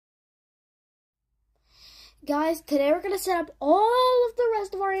Guys, today we're going to set up all of the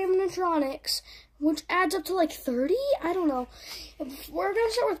rest of our animatronics, which adds up to like 30? I don't know. We're going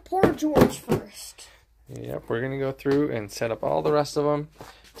to start with poor George first. Yep, we're going to go through and set up all the rest of them.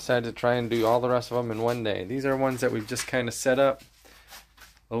 Decided to try and do all the rest of them in one day. These are ones that we've just kind of set up.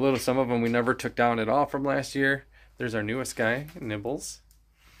 Some of them we never took down at all from last year. There's our newest guy, Nibbles.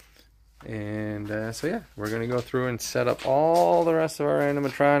 And so yeah, we're going to go through and set up all the rest of our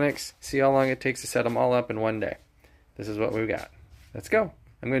animatronics. See how long it takes to set them all up in one day. This is what we've got. Let's go.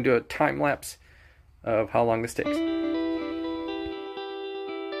 I'm going to do a time lapse of how long this takes.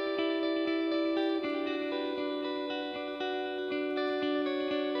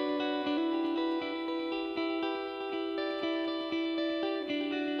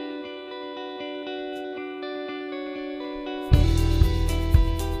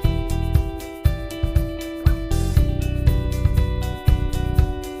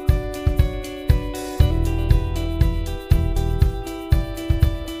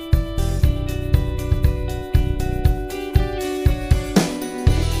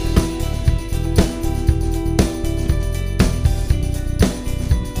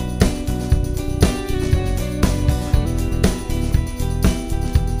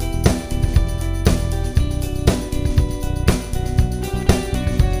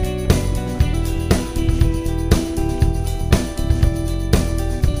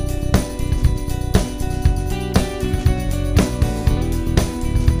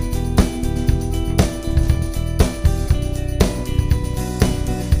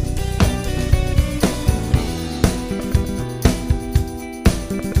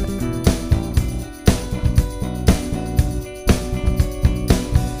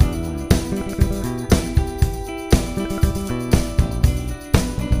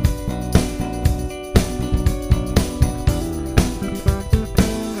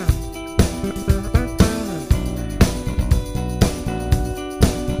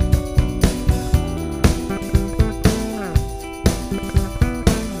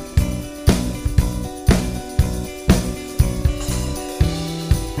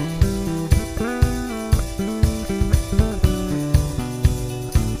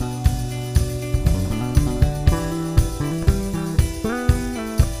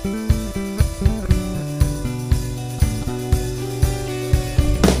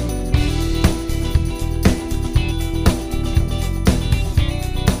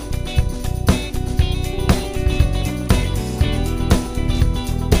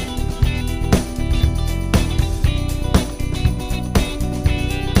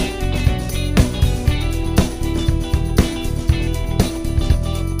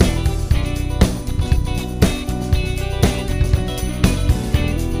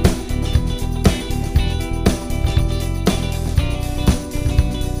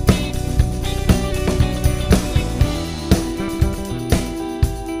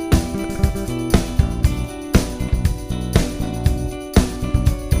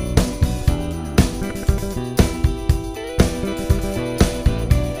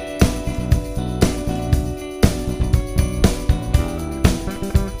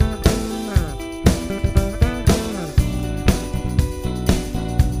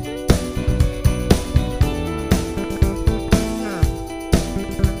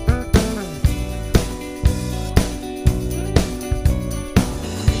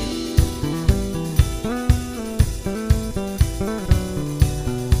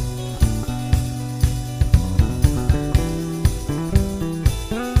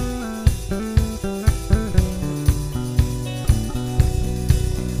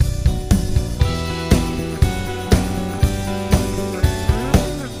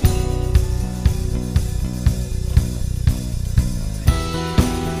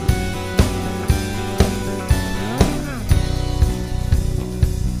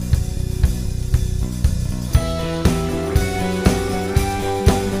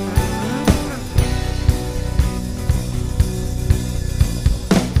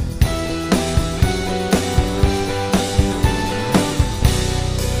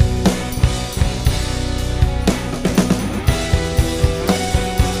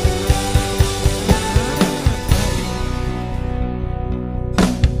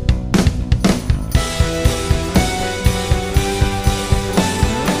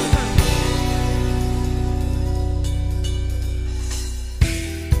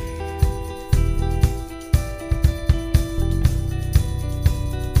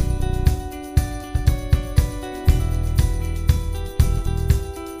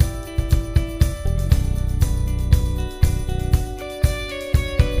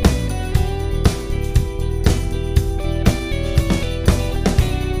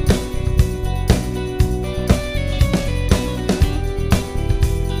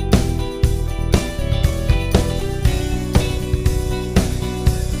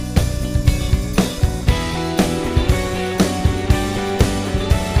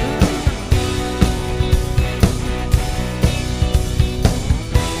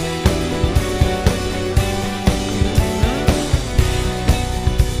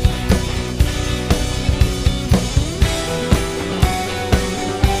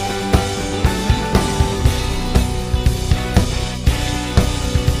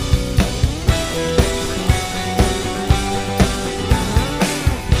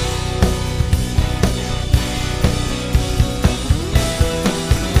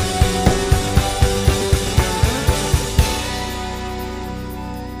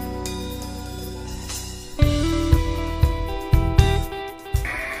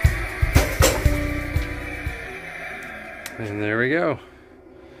 go.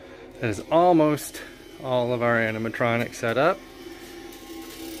 That is almost all of our animatronics set up.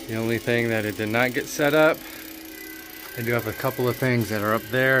 The only thing that it did not get set up, I do have a couple of things that are up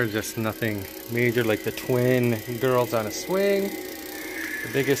there, just nothing major, like the twin girls on a swing. The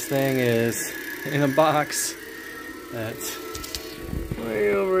biggest thing is in a box that's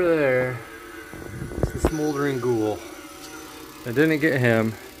way over there. It's the smoldering ghoul. I didn't get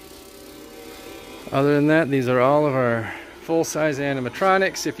him. Other than that, these are all of our full-size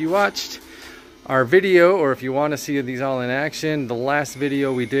animatronics. If you watched our video, or if you want to see these all in action, the last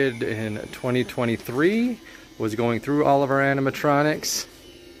video we did in 2023 was going through all of our animatronics.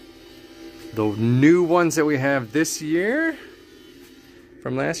 The new ones that we have this year,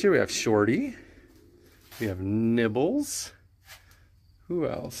 from last year, we have Shorty, we have Nibbles, who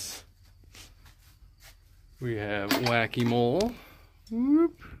else? We have Wacky Mole,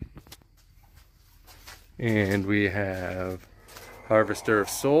 whoop. And we have Harvester of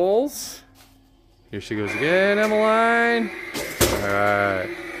Souls. Here she goes again, Emmeline. Alright.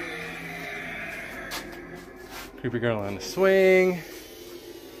 Creepy girl on the swing.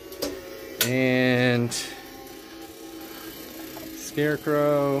 And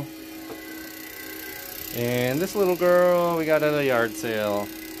Scarecrow. And this little girl we got at a yard sale.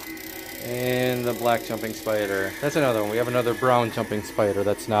 And the black jumping spider. That's another one. We have another brown jumping spider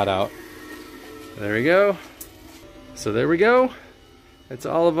that's not out. There we go. So there we go. That's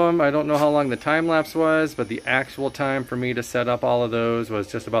all of them. I don't know how long the time lapse was, but the actual time for me to set up all of those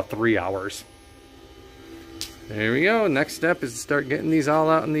was just about 3 hours. There we go. Next step is to start getting these all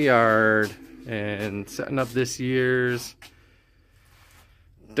out in the yard and setting up this year's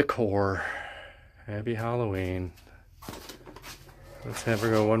decor. Happy Halloween. Let's have her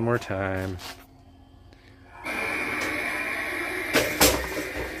go one more time.